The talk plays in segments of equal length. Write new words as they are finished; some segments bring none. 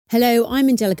Hello, I'm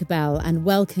Angelica Bell and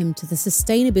welcome to the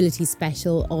sustainability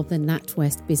special of the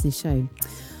NatWest Business Show.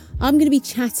 I'm going to be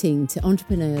chatting to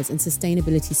entrepreneurs and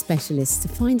sustainability specialists to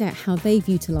find out how they've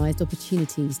utilised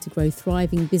opportunities to grow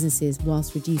thriving businesses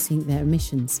whilst reducing their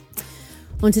emissions.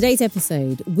 On today's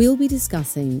episode, we'll be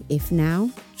discussing if now,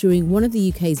 during one of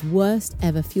the UK's worst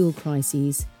ever fuel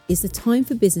crises, is the time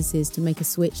for businesses to make a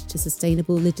switch to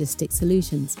sustainable logistics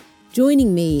solutions.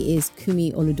 Joining me is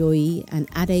Kumi Oludoyi and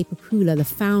Ade Papula, the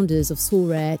founders of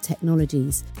Sorare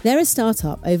Technologies. They're a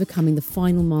startup overcoming the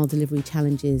final mile delivery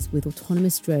challenges with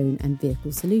autonomous drone and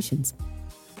vehicle solutions.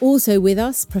 Also with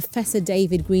us, Professor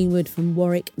David Greenwood from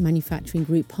Warwick Manufacturing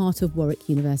Group, part of Warwick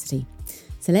University.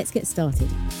 So let's get started.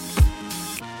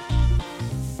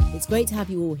 It's great to have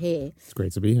you all here. It's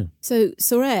great to be here. So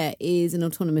Sorare is an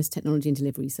autonomous technology and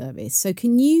delivery service. So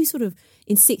can you sort of,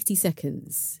 in 60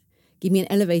 seconds, give me an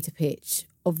elevator pitch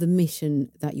of the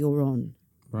mission that you're on?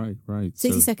 Right.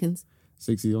 60 seconds.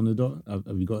 60 on the dot.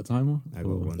 Have you got a timer? I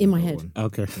got one. In my head.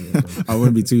 Okay. I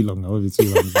won't be too long. So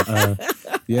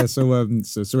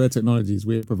Sorare Technologies,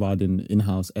 we're providing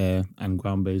in-house air and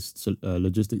ground-based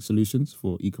logistics solutions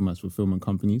for e-commerce fulfillment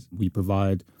companies. We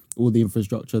provide all the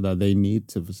infrastructure that they need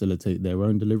to facilitate their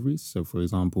own deliveries. So, for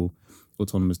example,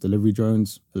 autonomous delivery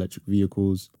drones, electric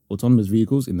vehicles, autonomous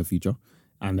vehicles in the future,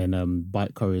 and then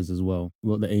bike couriers as well.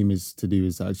 What the aim is to do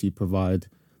is to actually provide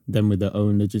them with their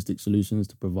own logistics solutions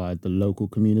to provide the local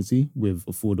community with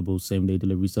affordable same-day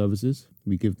delivery services.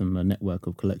 We give them a network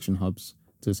of collection hubs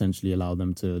to essentially allow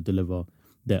them to deliver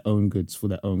their own goods for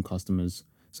their own customers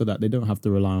so that they don't have to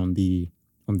rely on the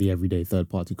everyday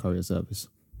third-party courier service.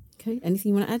 Okay, anything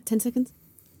you want to add? 10 seconds?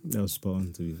 That was spot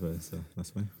on, to be fair, so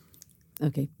that's fine.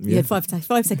 Okay, Yeah. you had 5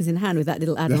 seconds in hand with that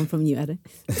little add-on from you, Ade.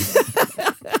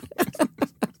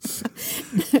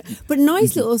 But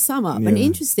nice little sum up and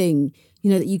interesting,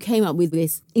 that you came up with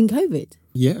this in COVID.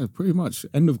 Yeah, pretty much.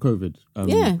 End of COVID.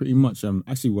 Pretty much.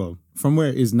 From where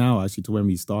it is now, actually, to when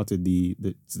we started the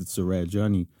Sorare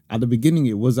journey. At the beginning,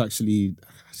 it was actually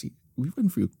we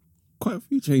went through quite a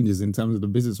few changes in terms of the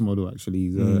business model,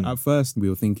 actually. At first, we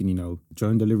were thinking,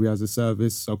 drone delivery as a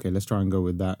service. Okay, let's try and go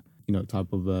with that,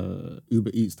 type of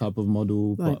Uber Eats type of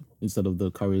model. Right. But instead of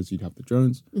the couriers, you'd have the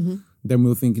drones. Mm-hmm. Then we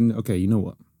were thinking, okay, you know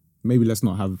what? Maybe let's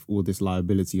not have all this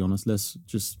liability on us. Let's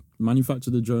just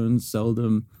manufacture the drones, sell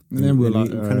them. And then we're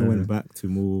like... kind of went back to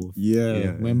more...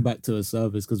 Went back to a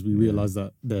service because we realised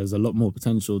that there's a lot more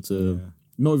potential to...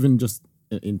 Not even just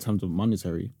in terms of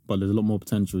monetary, but there's a lot more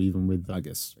potential even with, I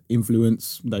guess,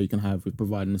 influence that you can have with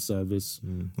providing a service.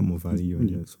 And more value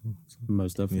in it as well. So.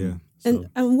 Most definitely. Yeah. So,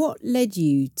 And what led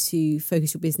you to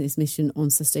focus your business mission on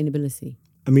sustainability?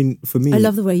 I mean, for me... I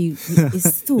love the way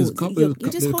it's thought.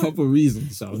 there's a couple of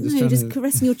reasons. So you're just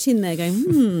caressing your chin there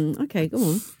going, okay, go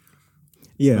on.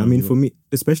 Yeah, I mean, for me,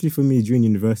 especially for me during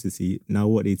university, now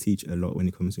what they teach a lot when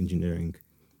it comes to engineering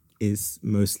is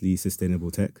mostly sustainable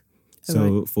tech.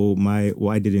 So for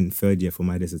what I did in third year for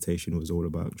my dissertation was all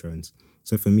about drones.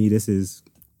 So for me, this is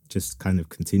just kind of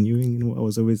continuing in what I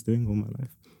was always doing all my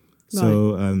life. Right.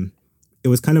 So it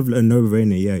was kind of a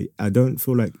no-brainer. Yeah, I don't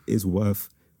feel like it's worth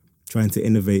trying to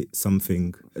innovate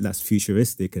something that's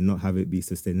futuristic and not have it be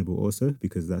sustainable also,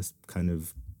 because that's kind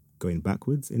of going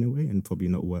backwards in a way and probably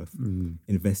not worth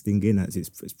investing in, as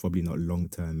it's probably not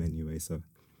long-term anyway. So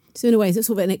in a way, it's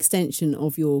sort of an extension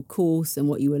of your course and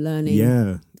what you were learning.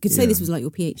 Yeah. You could say this was like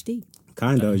your PhD.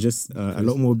 Kind of, just a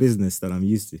lot more business than I'm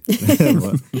used to.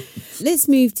 Let's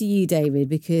move to you, David,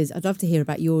 because I'd love to hear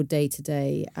about your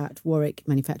day-to-day at Warwick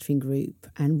Manufacturing Group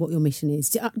and what your mission is.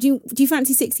 Do you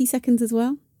fancy 60 seconds as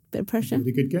well? Bit of pressure? With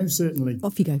a good go, certainly.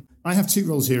 Off you go. I have two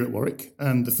roles here at Warwick.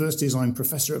 The first is I'm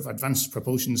Professor of Advanced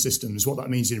Propulsion Systems. What that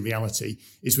means in reality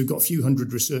is we've got a few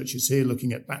hundred researchers here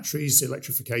looking at batteries,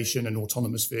 electrification and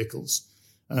autonomous vehicles.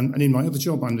 And in my other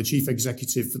job, I'm the Chief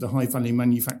Executive for the High Value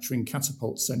Manufacturing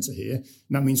Catapult Centre here. And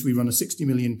that means we run a £60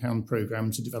 million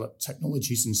programme to develop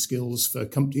technologies and skills for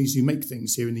companies who make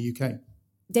things here in the UK.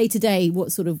 Day-to-day,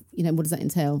 what sort of, what does that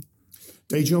entail?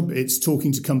 Day job, it's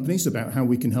talking to companies about how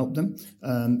we can help them.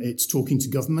 It's talking to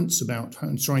governments about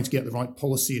trying to get the right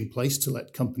policy in place to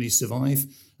let companies survive.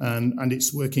 And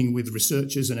it's working with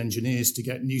researchers and engineers to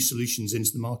get new solutions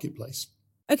into the marketplace.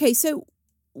 Okay, so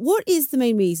what is the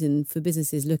main reason for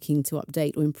businesses looking to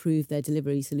update or improve their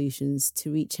delivery solutions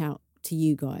to reach out to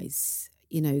you guys?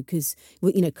 Because,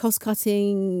 cost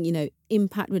cutting,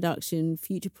 impact reduction,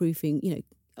 future proofing,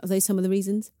 are those some of the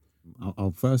reasons?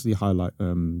 I'll firstly highlight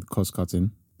cost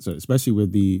cutting. So especially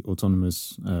with the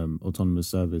autonomous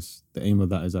service, the aim of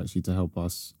that is actually to help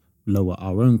us lower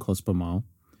our own cost per mile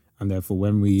And therefore,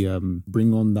 when we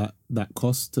bring on that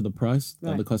cost to the price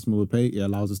that the customer will pay, it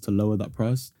allows us to lower that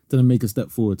price to then make a step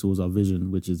forward towards our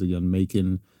vision, which is, again,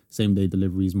 making same-day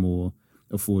deliveries more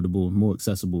affordable, more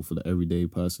accessible for the everyday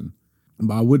person.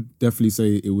 But I would definitely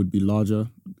say it would be larger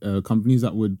companies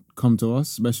that would come to us,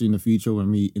 especially in the future when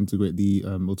we integrate the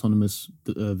autonomous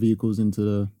vehicles into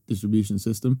the distribution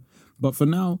system. But for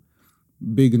now,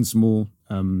 big and small,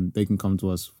 they can come to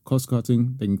us for cost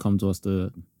cutting. They can come to us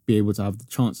to be able to have the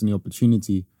chance and the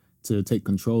opportunity to take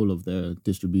control of their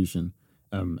distribution,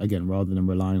 again, rather than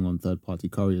relying on third-party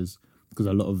couriers, because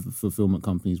a lot of fulfillment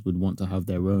companies would want to have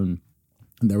their own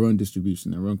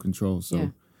distribution, their own control.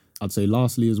 So I'd say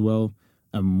lastly as well,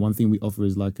 one thing we offer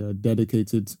is like a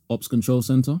dedicated ops control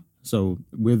center. So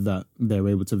with that, they're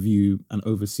able to view and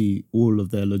oversee all of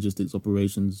their logistics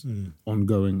operations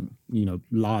ongoing,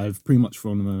 live, pretty much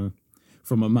from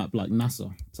a map like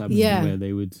NASA type of thing, where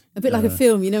they would a bit like a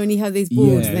film, when you have these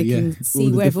boards and they can see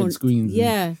all the where different everyone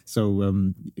screens. So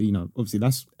obviously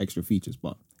that's extra features,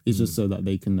 but it's just so that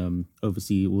they can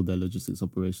oversee all their logistics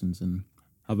operations and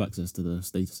have access to the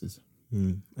statuses.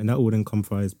 And that will then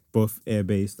comprise both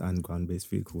air-based and ground-based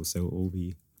vehicles, so it will all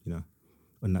be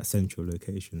on that central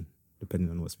location, depending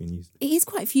on what's being used. It is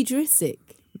quite futuristic.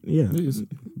 Yeah, it is,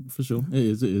 for sure.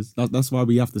 It is. That's why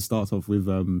we have to start off with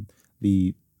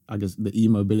the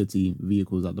e-mobility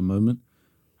vehicles at the moment.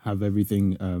 Have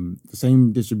everything, the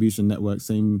same distribution network,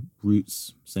 same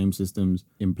routes, same systems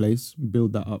in place.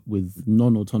 Build that up with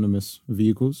non-autonomous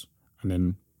vehicles, and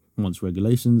then once we've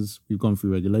gone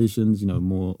through regulations,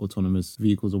 more autonomous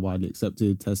vehicles are widely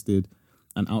accepted, tested,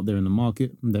 and out there in the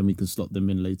market, and then we can slot them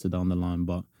in later down the line.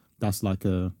 But that's like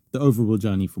the overall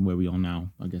journey from where we are now,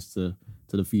 I guess, to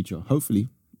the future. Hopefully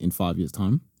in 5 years'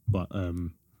 time, but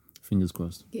fingers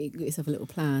crossed. Get yourself a little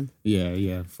plan.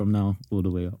 Yeah, from now all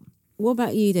the way up. What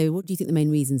about you, David? What do you think the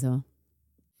main reasons are?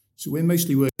 So we're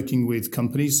mostly working with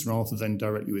companies rather than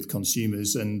directly with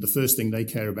consumers. And the first thing they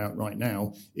care about right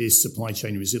now is supply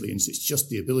chain resilience. It's just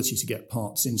the ability to get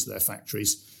parts into their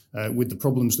factories. With the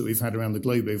problems that we've had around the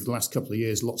globe over the last couple of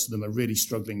years, lots of them are really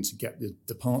struggling to get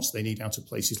the parts they need out of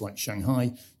places like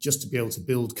Shanghai just to be able to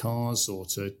build cars or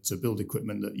to build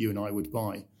equipment that you and I would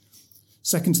buy.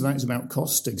 Second to that is about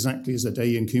cost. Exactly as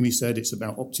Ade and Kumi said, it's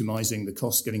about optimizing the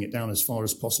cost, getting it down as far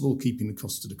as possible, keeping the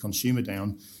cost to the consumer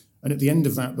down. And at the end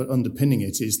of that, but underpinning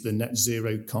it, is the net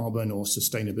zero carbon or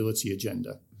sustainability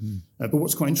agenda. But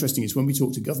what's quite interesting is when we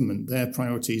talk to government, their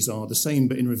priorities are the same,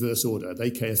 but in reverse order.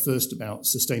 They care first about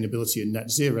sustainability and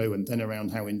net zero, and then around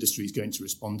how industry is going to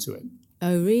respond to it.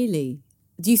 Oh, really?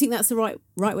 Do you think that's the right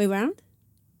way around?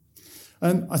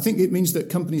 I think it means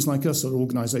that companies like us or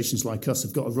organisations like us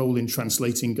have got a role in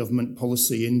translating government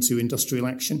policy into industrial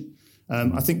action.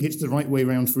 I think it's the right way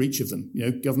around for each of them.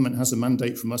 Government has a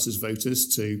mandate from us as voters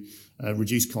to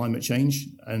reduce climate change,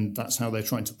 and that's how they're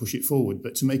trying to push it forward.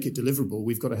 But to make it deliverable,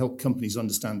 we've got to help companies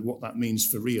understand what that means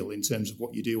for real in terms of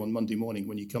what you do on Monday morning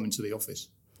when you come into the office.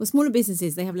 Well, smaller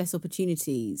businesses, they have less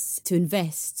opportunities to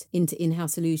invest into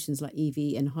in-house solutions like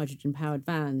EV and hydrogen-powered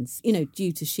vans,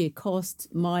 due to sheer cost,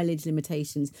 mileage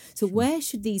limitations. So where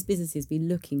should these businesses be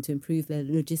looking to improve their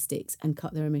logistics and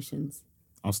cut their emissions?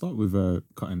 I'll start with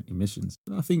cutting emissions.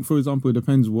 I think, for example, it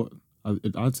depends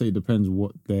I'd say it depends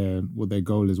what their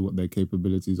goal is, what their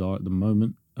capabilities are at the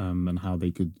moment, and how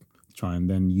they could try and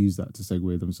then use that to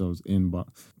segue themselves in. But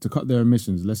to cut their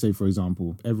emissions, let's say, for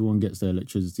example, everyone gets their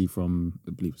electricity from,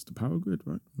 I believe it's the power grid,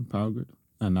 right? Power grid.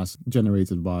 And that's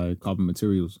generated by carbon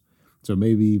materials. So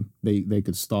maybe they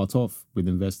could start off with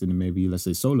investing in maybe, let's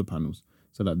say, solar panels,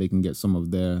 so that they can get some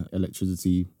of their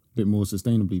electricity a bit more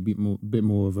sustainably, bit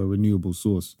more of a renewable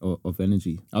source of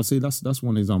energy. I'd say that's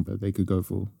one example they could go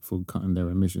for cutting their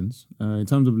emissions. In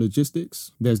terms of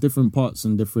logistics, there's different parts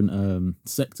and different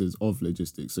sectors of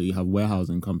logistics. So you have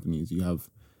warehousing companies, you have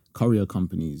courier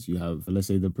companies, you have, let's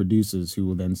say, the producers who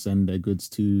will then send their goods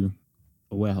to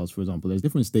a warehouse, for example. There's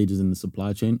different stages in the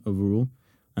supply chain overall,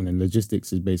 and then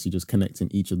logistics is basically just connecting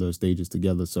each of those stages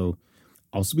together. So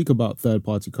I'll speak about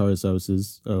third-party courier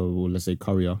services, or let's say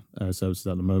courier services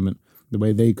at the moment. The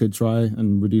way they could try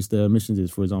and reduce their emissions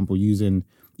is, for example, using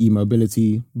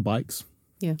e-mobility bikes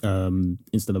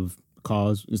instead of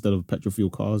cars, instead of petrol fuel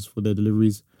cars for their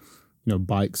deliveries.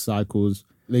 Bikes, cycles.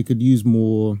 They could use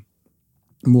more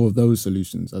of those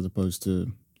solutions as opposed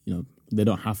to, they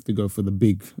don't have to go for the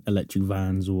big electric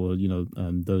vans or,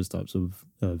 those types of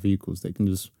vehicles. They can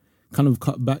just kind of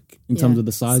cut back in terms of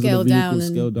the size of the vehicle,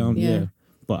 scale down,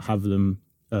 but have them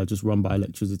just run by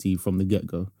electricity from the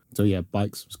get-go. So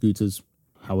bikes, scooters.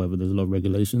 However, there's a lot of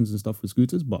regulations and stuff with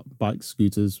scooters, but bikes,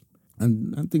 scooters,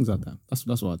 and things like that. That's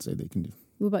what I'd say they can do.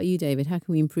 What about you, David? How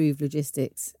can we improve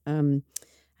logistics and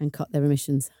and cut their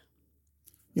emissions?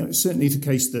 It's certainly the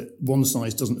case that one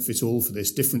size doesn't fit all for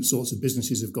this. Different sorts of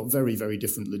businesses have got very, very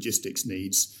different logistics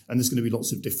needs, and there's going to be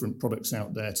lots of different products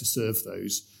out there to serve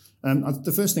those.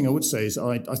 The first thing I would say is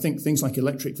I think things like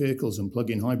electric vehicles and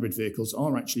plug-in hybrid vehicles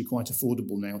are actually quite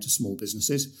affordable now to small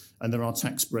businesses, and there are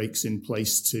tax breaks in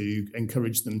place to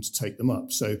encourage them to take them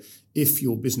up. So if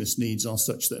your business needs are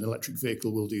such that an electric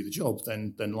vehicle will do the job,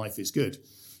 then life is good.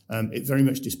 It very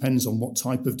much depends on what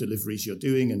type of deliveries you're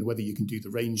doing and whether you can do the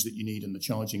range that you need and the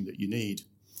charging that you need.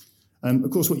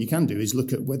 Of course, what you can do is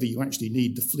look at whether you actually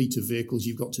need the fleet of vehicles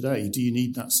you've got today. Do you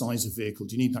need that size of vehicle?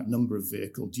 Do you need that number of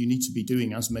vehicle? Do you need to be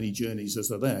doing as many journeys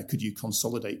as are there? Could you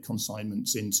consolidate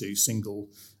consignments into single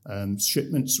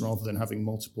shipments rather than having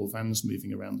multiple vans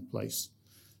moving around the place?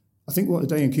 I think what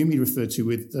Ade and Kumi referred to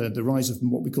with the rise of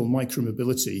what we call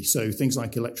micromobility, so things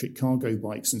like electric cargo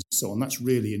bikes and so on, that's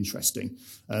really interesting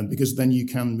because then you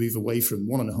can move away from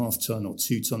 1.5 ton or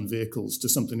 2 ton vehicles to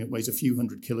something that weighs a few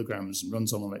hundred kilograms and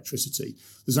runs on electricity.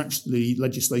 There's actually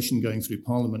legislation going through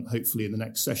Parliament, hopefully in the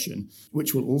next session,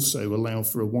 which will also allow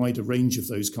for a wider range of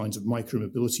those kinds of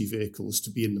micromobility vehicles to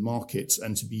be in the market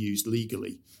and to be used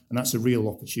legally. And that's a real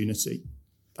opportunity.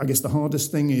 I guess the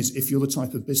hardest thing is if you're the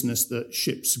type of business that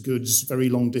ships goods very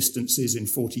long distances in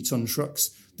 40-ton trucks,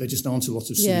 there just aren't a lot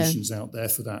of solutions out there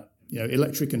for that.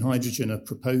 Electric and hydrogen are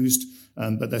proposed,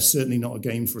 but they're certainly not a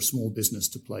game for a small business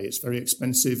to play. It's very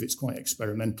expensive. It's quite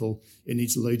experimental. It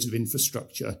needs loads of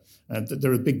infrastructure.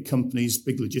 There are big companies,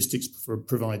 big logistics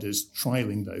providers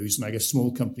trialing those, and I guess small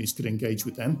companies could engage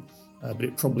with them, but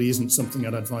it probably isn't something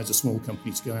I'd advise a small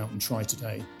company to go out and try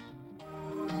today.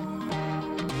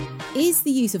 Is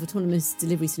the use of autonomous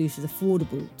delivery solutions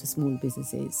affordable to smaller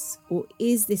businesses, or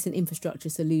is this an infrastructure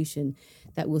solution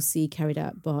that we'll see carried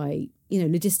out by,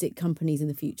 logistic companies in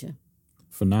the future?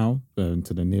 For now,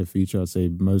 into the near future, I'd say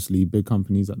mostly big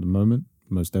companies at the moment,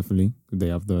 most definitely. They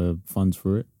have the funds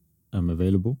for it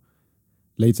available.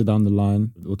 Later down the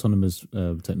line, autonomous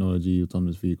technology,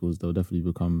 autonomous vehicles, they'll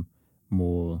definitely become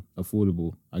more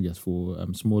affordable, I guess, for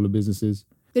smaller businesses.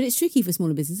 But it's tricky for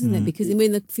smaller businesses, isn't it? Because we're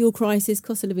in the fuel crisis,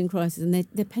 cost of living crisis, and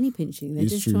they're penny pinching. They're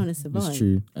just trying to survive. It's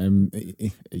true.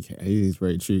 It is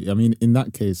very true. I mean, in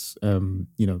that case, in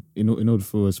order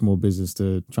for a small business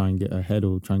to try and get ahead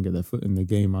or try and get their foot in the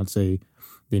game, I'd say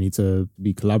they need to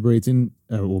be collaborating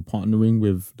or partnering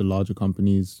with the larger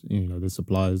companies, the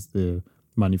suppliers, the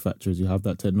manufacturers who have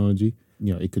that technology.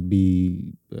 It could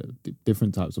be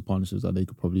different types of partnerships that they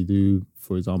could probably do.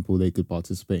 For example, they could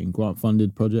participate in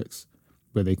grant-funded projects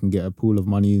where they can get a pool of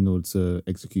money in order to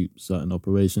execute certain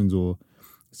operations or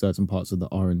certain parts of the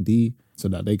R&D so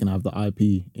that they can have the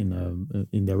IP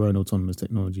in their own autonomous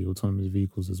technology, autonomous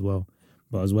vehicles as well.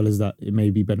 But as well as that, it may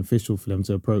be beneficial for them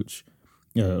to approach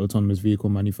autonomous vehicle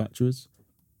manufacturers,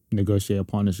 negotiate a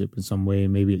partnership in some way,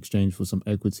 maybe exchange for some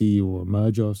equity or a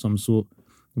merger of some sort,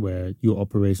 where your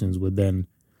operations would then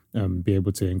be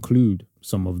able to include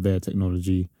some of their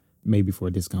technology, maybe for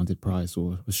a discounted price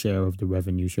or a share of the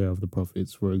revenue, share of the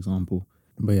profits, for example.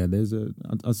 But yeah, there's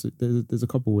a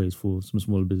couple of ways for some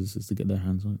smaller businesses to get their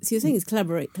hands on it. So you're saying it's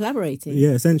collaborating?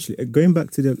 Yeah, essentially. Going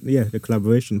back to the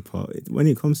collaboration part, when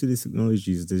it comes to these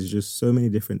technologies, there's just so many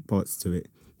different parts to it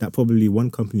that probably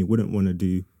one company wouldn't want to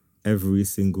do every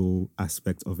single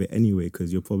aspect of it anyway,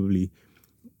 because you probably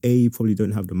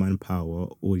don't have the manpower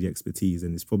or the expertise,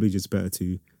 and it's probably just better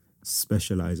to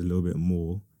specialize a little bit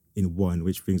more in one,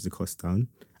 which brings the cost down,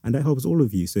 and that helps all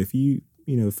of you. So if you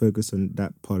focus on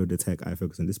that part of the tech, I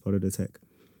focus on this part of the tech,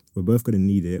 we're both going to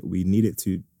need it. We need it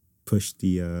to push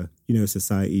the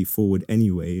society forward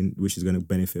anyway, which is going to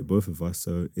benefit both of us.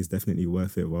 So it's definitely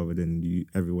worth it, rather than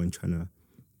everyone trying to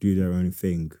do their own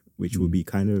thing, which will be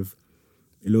kind of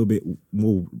a little bit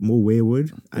more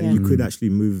wayward, and you could actually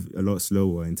move a lot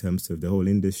slower in terms of the whole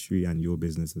industry and your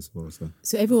business as well.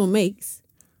 So everyone makes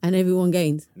and everyone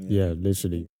gains. Yeah,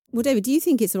 literally. Well, David, do you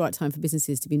think it's the right time for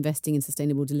businesses to be investing in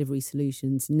sustainable delivery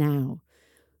solutions now?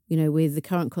 With the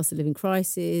current cost of living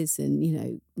crisis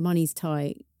and, money's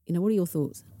tight. What are your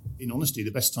thoughts? In honesty,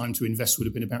 the best time to invest would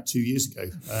have been about 2 years ago.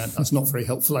 That's not very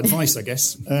helpful advice, I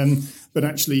guess. But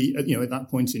actually, at that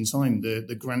point in time,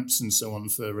 the grants and so on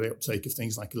for the uptake of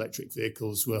things like electric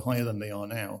vehicles were higher than they are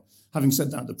now. Having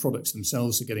said that, the products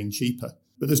themselves are getting cheaper.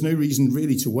 But there's no reason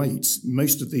really to wait.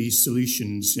 Most of these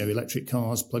solutions, electric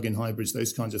cars, plug-in hybrids,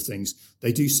 those kinds of things,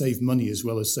 they do save money as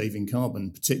well as saving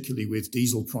carbon, particularly with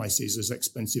diesel prices as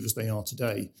expensive as they are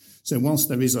today. So whilst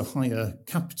there is a higher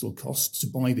capital cost to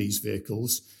buy these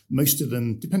vehicles, most of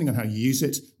them, depending on how you use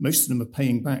it, most of them are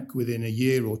paying back within a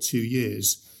year or 2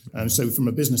 years. So from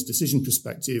a business decision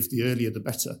perspective, the earlier the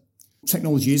better.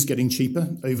 Technology is getting cheaper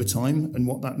over time, and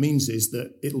what that means is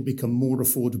that it'll become more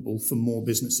affordable for more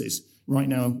businesses. Right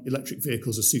now, electric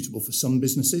vehicles are suitable for some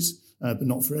businesses, but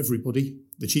not for everybody.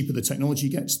 The cheaper the technology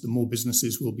gets, the more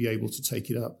businesses will be able to take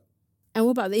it up. And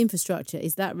what about the infrastructure?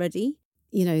 Is that ready?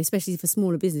 Especially for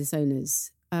smaller business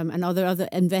owners? And are there other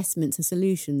investments and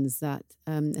solutions that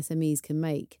SMEs can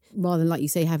make, rather than, like you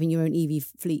say, having your own EV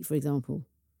fleet, for example?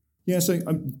 Yeah, so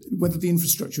whether the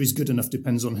infrastructure is good enough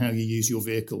depends on how you use your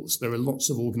vehicles. There are lots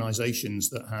of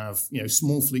organisations that have,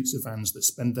 small fleets of vans that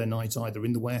spend their night either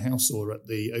in the warehouse or at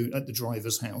the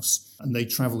driver's house, and they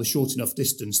travel a short enough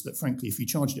distance that, frankly, if you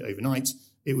charged it overnight,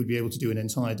 it would be able to do an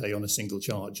entire day on a single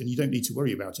charge, and you don't need to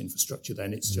worry about infrastructure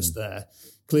then. It's just there.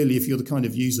 Clearly, if you're the kind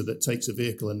of user that takes a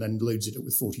vehicle and then loads it up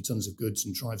with 40 tons of goods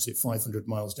and drives it 500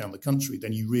 miles down the country,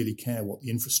 then you really care what the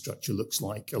infrastructure looks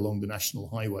like along the national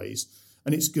highways.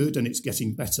 And it's good and it's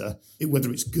getting better.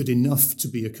 Whether it's good enough to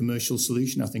be a commercial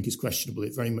solution, I think is questionable.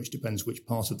 It very much depends which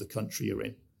part of the country you're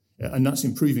in. And that's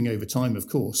improving over time, of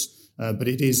course. But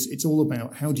it's all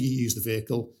about how do you use the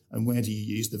vehicle and where do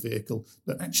you use the vehicle.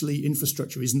 But actually,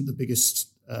 infrastructure isn't the biggest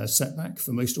setback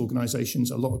for most organisations.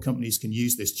 A lot of companies can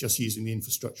use this just using the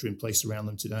infrastructure in place around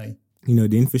them today.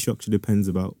 The infrastructure depends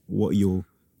about what you're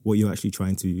actually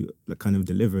trying to kind of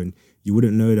deliver. And you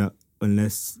wouldn't know that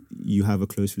unless you have a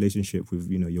close relationship with,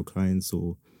 your clients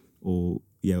or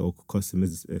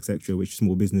customers, etc., which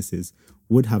small businesses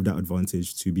would have that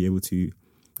advantage to be able to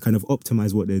kind of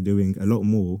optimize what they're doing a lot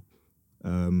more,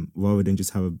 rather than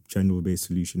just have a general-based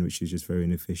solution, which is just very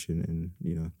inefficient and,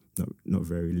 not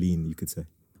very lean, you could say.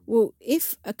 Well,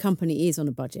 if a company is on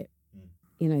a budget,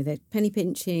 they're penny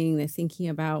pinching, they're thinking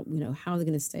about, how they're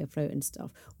going to stay afloat and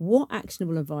stuff. What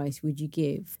actionable advice would you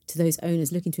give to those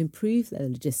owners looking to improve their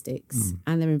logistics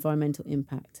and their environmental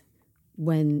impact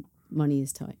when money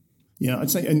is tight? Yeah,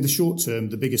 I'd say in the short term,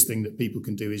 the biggest thing that people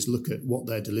can do is look at what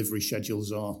their delivery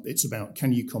schedules are. It's about,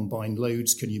 can you combine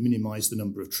loads? Can you minimise the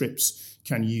number of trips?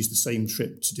 Can you use the same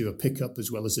trip to do a pickup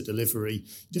as well as a delivery?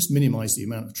 Just minimise the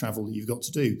amount of travel that you've got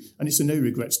to do. And it's a no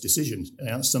regrets decision.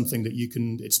 That's something that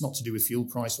it's not to do with fuel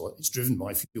price, or it's driven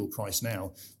by fuel price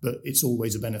now, but it's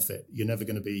always a benefit. You're never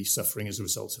going to be suffering as a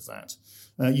result of that.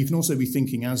 You can also be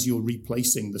thinking, as you're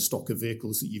replacing the stock of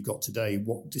vehicles that you've got today,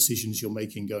 what decisions you're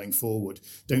making going forward.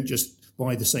 Don't just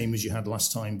buy the same as you had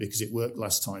last time because it worked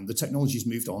last time. The technology's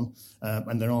moved on,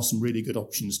 and there are some really good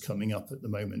options coming up at the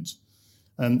moment.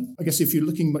 I guess if you're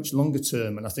looking much longer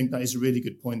term, and I think that is a really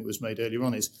good point that was made earlier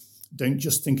on, is don't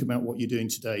just think about what you're doing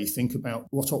today. Think about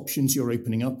what options you're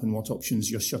opening up and what options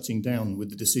you're shutting down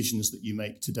with the decisions that you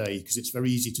make today, because it's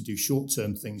very easy to do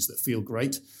short-term things that feel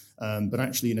great, but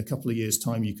actually in a couple of years'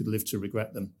 time, you could live to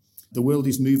regret them. The world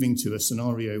is moving to a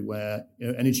scenario where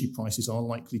energy prices are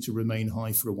likely to remain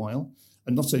high for a while.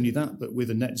 And not only that, but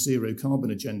with a net zero carbon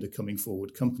agenda coming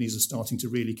forward, companies are starting to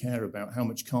really care about how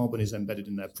much carbon is embedded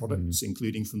in their products,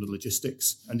 including from the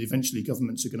logistics. And eventually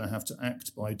governments are going to have to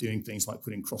act by doing things like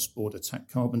putting cross-border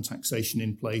carbon taxation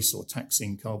in place or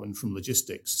taxing carbon from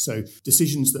logistics. So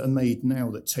decisions that are made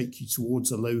now that take you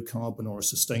towards a low carbon or a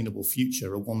sustainable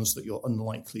future are ones that you're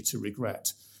unlikely to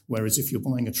regret. Whereas if you're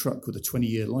buying a truck with a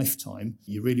 20-year lifetime,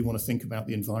 you really want to think about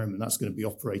the environment that's going to be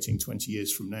operating 20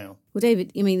 years from now. Well,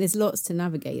 David, there's lots to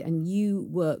navigate, and you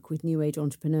work with new age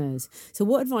entrepreneurs. So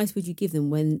what advice would you give them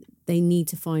when they need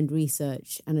to find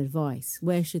research and advice?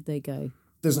 Where should they go?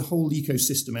 There's a whole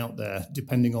ecosystem out there,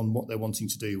 depending on what they're wanting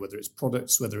to do, whether it's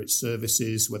products, whether it's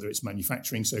services, whether it's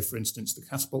manufacturing. So, for instance, the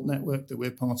Catapult network that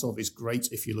we're part of is great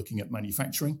if you're looking at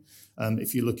manufacturing.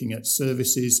 If you're looking at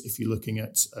services, if you're looking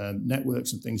at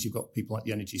networks and things, you've got people like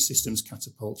the Energy Systems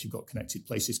Catapult, you've got Connected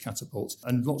Places Catapult,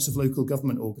 and lots of local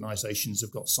government organisations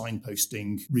have got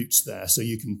signposting routes there. So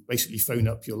you can basically phone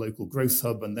up your local growth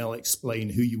hub and they'll explain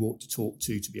who you ought to talk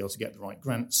to be able to get the right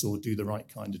grants or do the right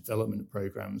kind of development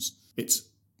programmes. It's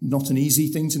not an easy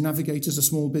thing to navigate as a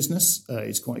small business.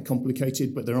 It's quite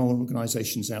complicated, but there are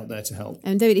organisations out there to help.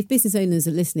 And David, if business owners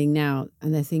are listening now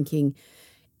and they're thinking,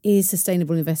 is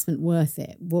sustainable investment worth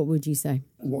it? What would you say?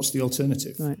 What's the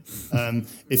alternative? Right.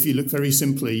 If you look very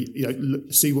simply,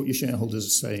 see what your shareholders are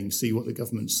saying, see what the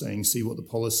government's saying, see what the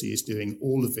policy is doing.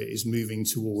 All of it is moving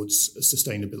towards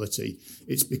sustainability.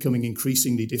 It's becoming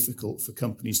increasingly difficult for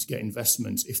companies to get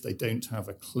investment if they don't have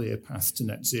a clear path to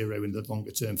net zero in the longer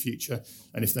term future,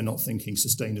 and if they're not thinking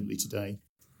sustainably today.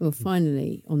 Well,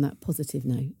 finally, on that positive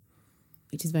note,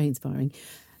 which is very inspiring,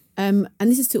 and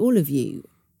this is to all of you,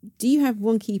 do you have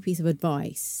one key piece of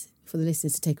advice for the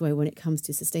listeners to take away when it comes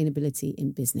to sustainability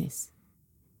in business?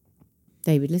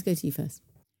 David, let's go to you first.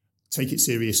 Take it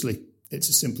seriously. It's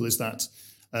as simple as that.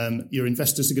 Your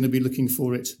investors are going to be looking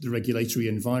for it. The regulatory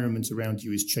environment around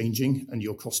you is changing, and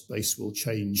your cost base will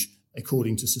change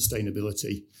according to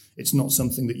sustainability. It's not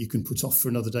something that you can put off for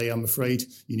another day, I'm afraid.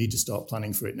 You need to start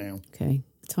planning for it now. Okay,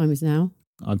 the time is now.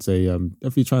 I'd say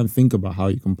definitely try and think about how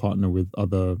you can partner with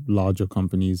other larger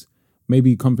companies,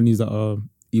 maybe companies that are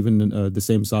even the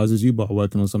same size as you but are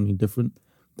working on something different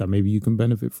that maybe you can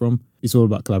benefit from. It's all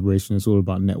about collaboration. It's all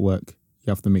about network.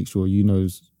 You have to make sure you know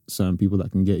certain people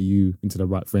that can get you into the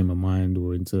right frame of mind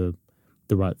or into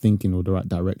the right thinking or the right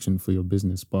direction for your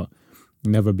business. But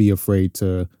never be afraid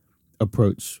to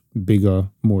approach bigger,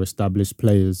 more established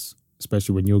players,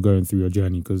 especially when you're going through your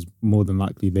journey, because more than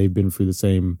likely they've been through the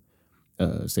same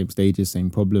stages,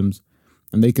 same problems,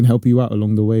 and they can help you out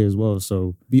along the way as well.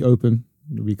 So be open,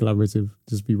 be collaborative,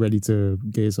 just be ready to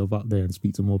get yourself out there and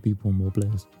speak to more people and more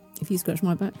players. If you scratch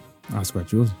my back, I'll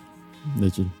scratch yours,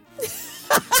 literally.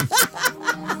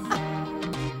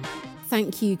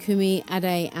 Thank you, Kumi,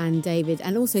 Ade and David.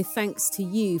 And also thanks to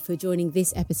you for joining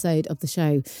this episode of the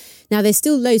show. Now, there's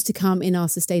still loads to come in our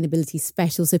sustainability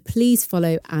special, so please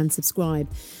follow and subscribe.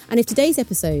 And if today's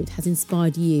episode has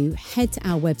inspired you, head to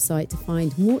our website to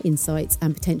find more insights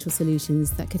and potential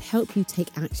solutions that could help you take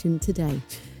action today.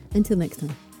 Until next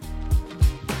time.